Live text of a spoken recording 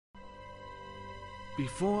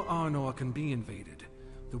Before Arnor can be invaded,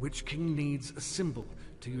 the Witch King needs a symbol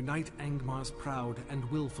to unite Angmar's proud and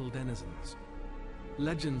willful denizens.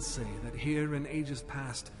 Legends say that here in ages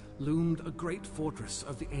past loomed a great fortress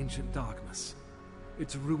of the ancient darkness,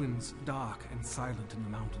 its ruins dark and silent in the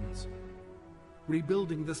mountains.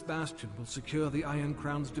 Rebuilding this bastion will secure the Iron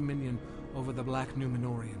Crown's dominion over the Black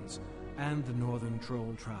Numenorians and the northern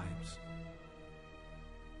troll tribes.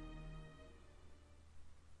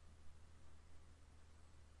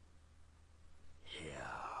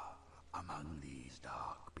 Among these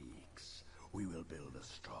dark peaks, we will build a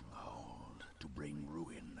stronghold to bring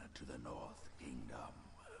ruin to the North Kingdom.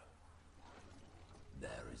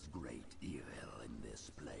 There is great evil in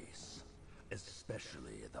this place,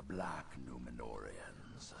 especially the Black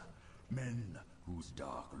Numenorians, men whose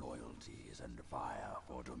dark loyalties and fire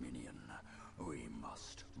for dominion we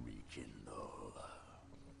must rekindle.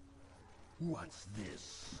 What's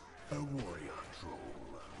this? A warrior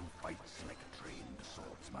troll who fights like a trained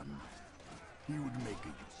swordsman. He would make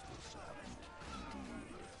a useful servant,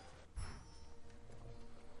 indeed.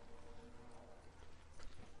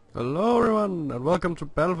 Hello everyone, and welcome to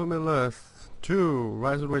Battle for Middle-earth 2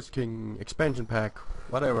 Rise of the Witch King expansion pack,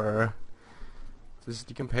 whatever. This is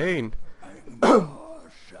the campaign.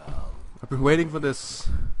 I've been waiting for this.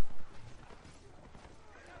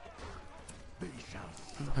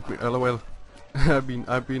 LOL.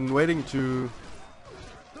 I've been waiting to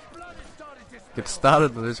get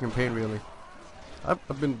started with this campaign, really.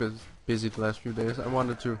 I've been busy the last few days. I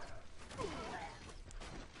wanted to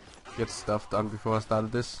get stuff done before I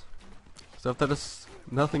started this. Stuff that has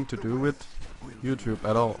nothing to do with YouTube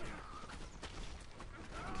at all.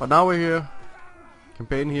 But now we're here.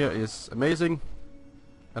 Campaign here is amazing,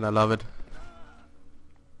 and I love it.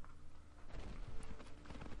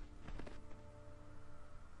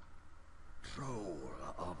 Troll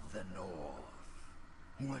of the North,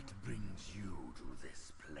 what brings you to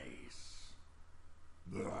this place?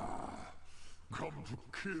 Come to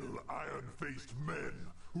kill iron-faced men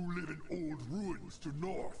who live in old ruins to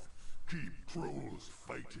north. Keep trolls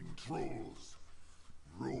fighting trolls.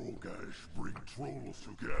 Rogash bring trolls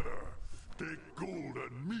together. Take gold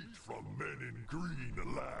and meat from men in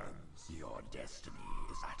green lands. Your destiny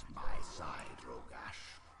is at my side,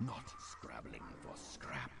 Rogash, not scrabbling for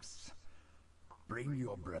scraps. Bring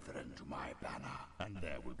your brethren to my banner, and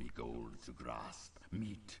there will be gold to grasp,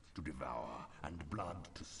 meat to devour, and blood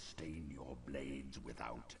to stain your blades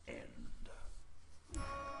without end.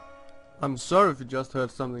 I'm sorry if you just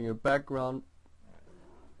heard something in the background.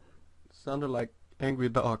 It sounded like angry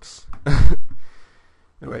dogs.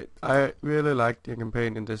 Anyway, I really like the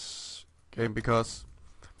campaign in this game because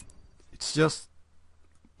it's just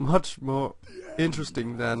much more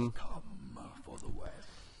interesting than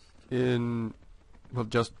in, well,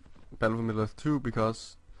 just Battle for Middle-earth 2,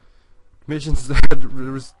 because missions that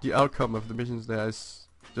the outcome of the missions there is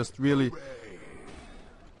just really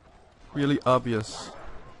obvious.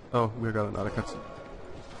 Oh, we got another cutscene.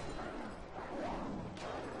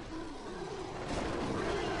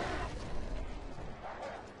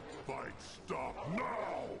 Fight stop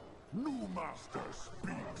now! New master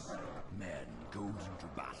speaks! Men, go into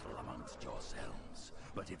battle amongst yourselves.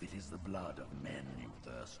 But if it is the blood of men you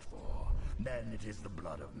thirst for, then it is the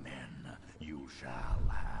blood of men you shall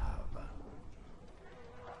have.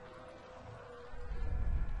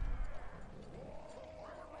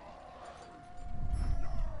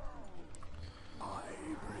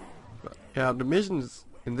 Yeah, the missions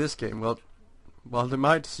in this game, well, they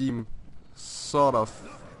might seem sort of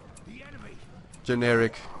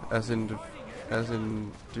generic, as in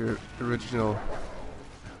the original.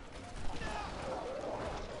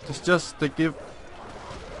 It's just they give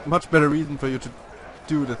much better reason for you to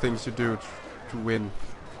do the things you do to win.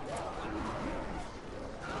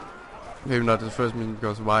 Maybe not the first mission,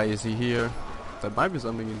 because why is he here? There might be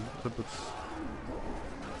something in the books.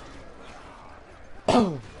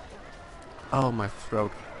 Oh, my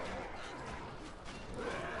throat.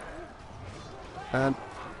 And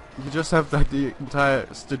you just have like the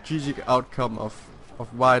entire strategic outcome of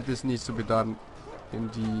why this needs to be done in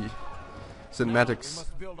the cinematics. We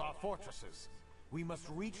must build our fortresses. We must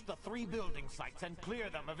reach the 3 building sites and clear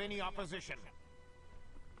them of any opposition.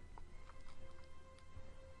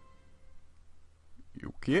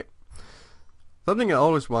 Okay. Something I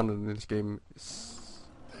always wondered in this game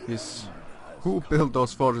is who built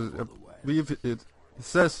those fortresses. I believe it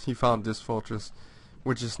says he found this fortress,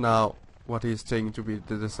 which is now what he's taking to be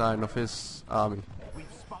the design of his army. We've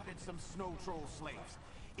spotted some snow troll slaves.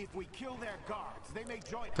 If we kill their guards, they may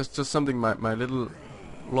join us. That's just something my little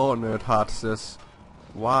lore nerd heart says.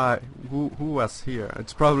 Why? Who was here?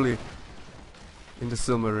 It's probably in the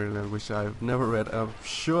Silmarillion, which I've never read. I'm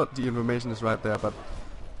sure the information is right there, but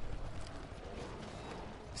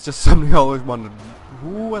it's just something I always wondered.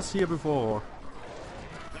 Who was here before?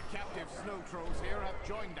 The captive snow trolls here have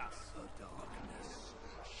joined us. The darkness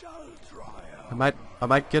shall dry up. I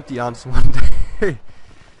might get the answer one day.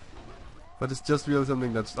 But it's just really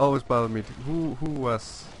something that's always bothered me. Who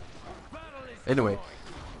was? Anyway,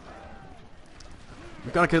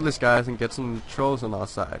 we're gonna kill these guys and get some trolls on our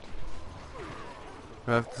side.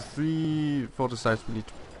 We have the 3 fortress sites we need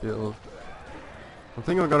to build. I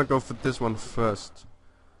think we're gonna go for this one first.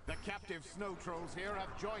 The captive snow trolls here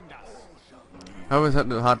have joined us. I always had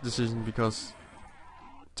the hard decision because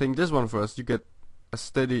taking this one first, you get a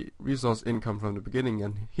steady resource income from the beginning,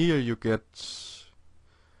 and here you get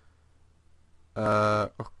oh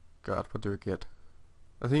god, what do you get?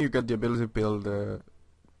 I think you get the ability to build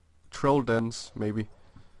troll dens, maybe.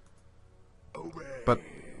 But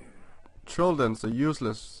troll dens are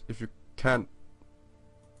useless if you can't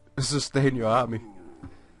sustain your army.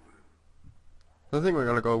 I think we're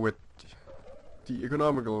gonna go with the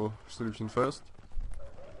economical solution first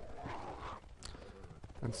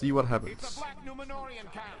and see what happens. It's a Black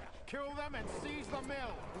Numenorian camp. Kill them and seize the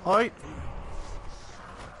mill. Oi!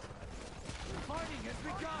 Fighting has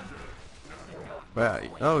begun. Where are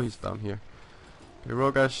you? Oh, he's down here. Okay,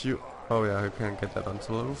 Rogash, you... Oh yeah, you can't get that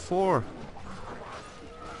until level 4.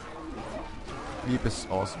 Leap is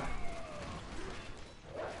awesome.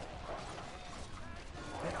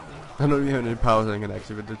 I don't even have any powers I can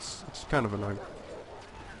activate. It's kind of annoying.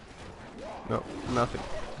 No, nothing.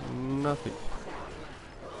 Nothing.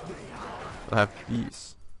 I have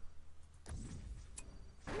these.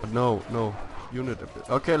 But no, unit a bit.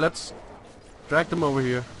 Okay, let's drag them over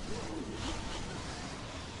here.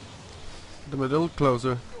 Get them a little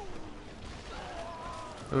closer.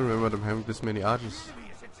 I don't remember them having this many archers.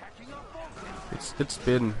 It's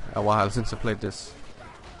been a while since I played this.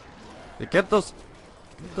 They get those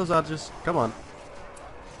archers. Come on.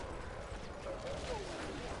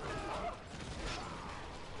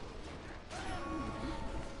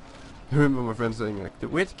 I remember my friend saying like the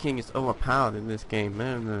Witch King is overpowered in this game,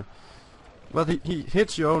 man. Well, he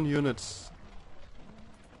hits your own units.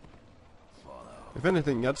 If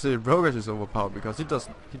anything, I'd say Rogash is overpowered because he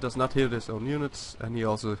does not hit his own units, and he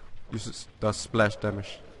also does splash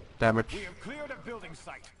damage. We have cleared a building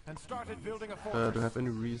site and started building a fortress. Do I have any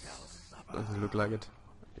reasons? Doesn't look like it.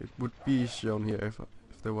 It would be shown here if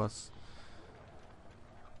there was.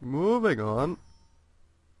 Moving on.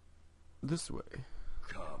 This way.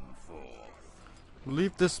 Come forth. I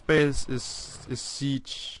believe this space is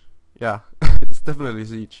siege. Yeah, it's definitely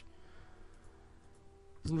siege.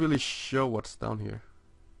 Doesn't really show what's down here.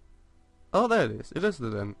 Oh, there it is. It is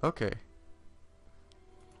the den. Okay.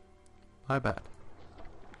 My bad.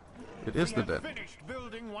 It is the den. Finished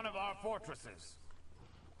building one of our fortresses.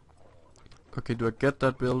 Okay, do I get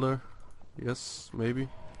that builder? Yes, maybe.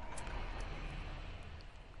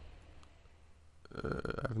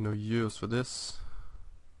 I have no use for this.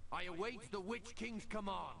 I await the Witch King's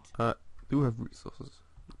command. I do have resources.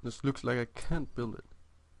 This looks like I can't build it.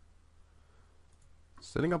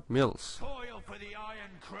 Setting up mills. Toil for the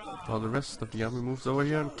Iron Crow. While the rest of the army moves over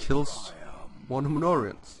here and kills more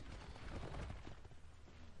Numenorians.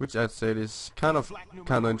 Which I'd say is kind of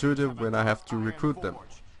counterintuitive when I have to recruit them.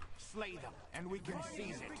 Slay them, and we can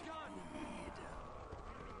seize it.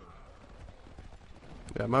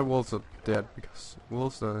 Yeah, my wolves are dead because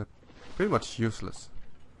wolves are pretty much useless.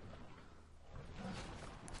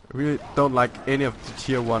 I really don't like any of the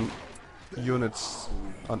tier 1 units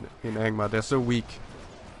in Angmar. They're so weak.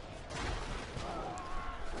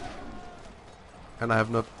 And I have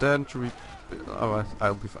not done to oh,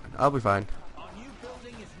 I'll be fine. I'll be fine.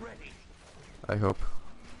 I hope.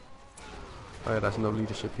 Oh yeah, there's no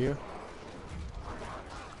leadership here.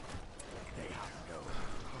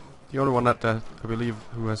 The only one that I believe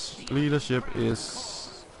who has leadership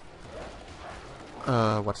is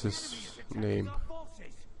what's his name?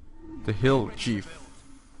 The Hill Chief.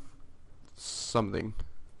 Something.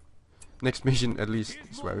 Next mission at least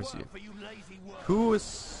is where we see it. Who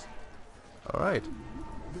is alright.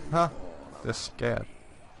 Huh. They're scared.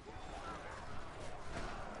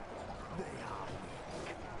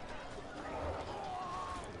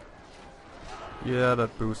 Yeah,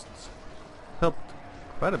 that boost helped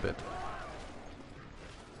quite a bit.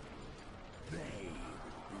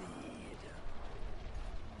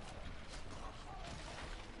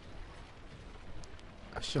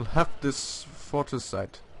 I shall have this fortress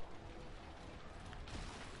site.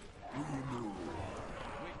 We're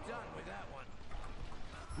done with that one.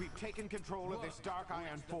 We've taken control of this Dark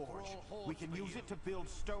Iron Forge. We can use it to build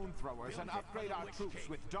stone throwers and upgrade our troops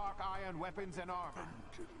with Dark Iron weapons and armor.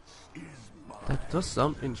 That does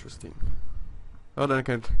sound interesting. Oh,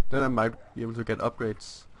 then I might be able to get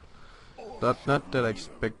upgrades. But not that I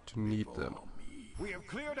expect to need them. We have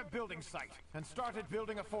cleared a building site and started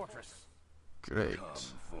building a fortress. Great.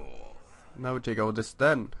 Now we take out this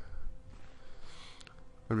den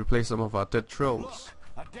and replace some of our dead trolls.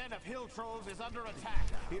 Look, a den of hill trolls is under attack.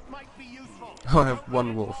 It might be useful. Oh, I have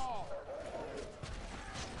one wolf.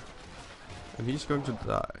 And he's going to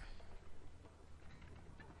die.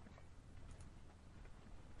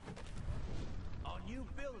 Our new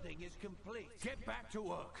building is complete. Get back to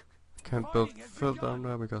work. Can't build further down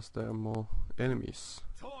there because there are more enemies.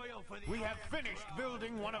 We have finished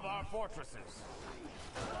building one of our fortresses.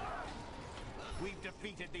 We've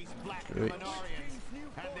defeated these Black Numenorians,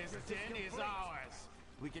 and this den is ours.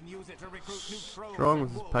 We can use it to recruit new trolls. Strong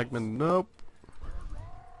with this Pac-Man. Nope.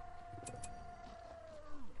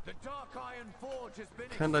 The Dark Iron Forge has been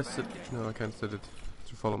Can't I sit? No, I can't sit it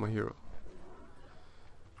to follow my hero.